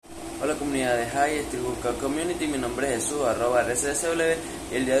Hola comunidad de Hi, Tribuca Community, mi nombre es Jesús, @RCSW,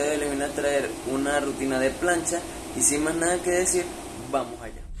 y el día de hoy les vine a traer una rutina de plancha y sin más nada que decir, vamos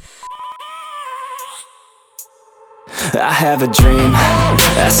allá. I have a dream,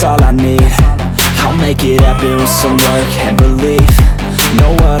 that's all I need. I'll make it happen with some work and belief.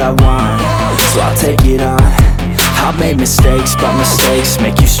 Know what I want, so I'll take it on. I've made mistakes, but mistakes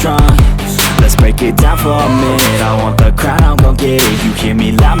make you strong. Let's break it down for a minute. I want the crown, I'm gon' get it. You hear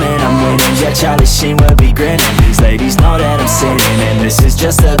me loud, man, I'm winning. Yeah, Charlie Sheen will be grinning. These ladies know that I'm sinning, and this is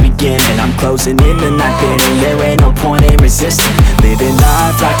just the beginning. I'm closing in the ninth inning, there ain't no point in resisting. Living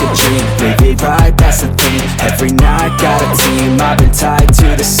life like a dream, live it right, that's the thing. Every night, got a team, I've been tied to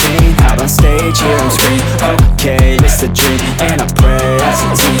the scene. Out on stage, hear them scream, okay, it's a dream. And I pray as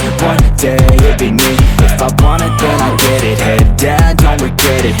a team, one day it'll be me. If I want it, then I get it. Head down, don't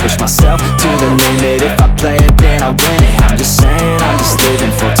regret it. Push myself to the limit. If I play it, then I win it. I'm just saying, I'm just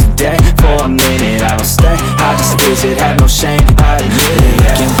living for today. For a minute, I don't stay, I just visit. Have no shame, I admit it.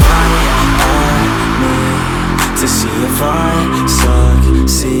 Looking right at me to see if I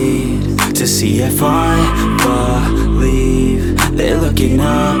succeed, to see if I believe. They're looking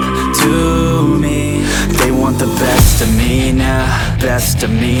up to me. They want the best of me now, best of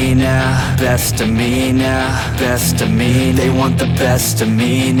me now, best of me now, best of me. They want the best of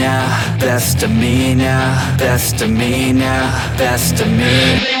me now, best of me now, best of me now, best of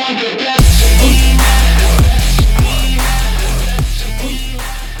me.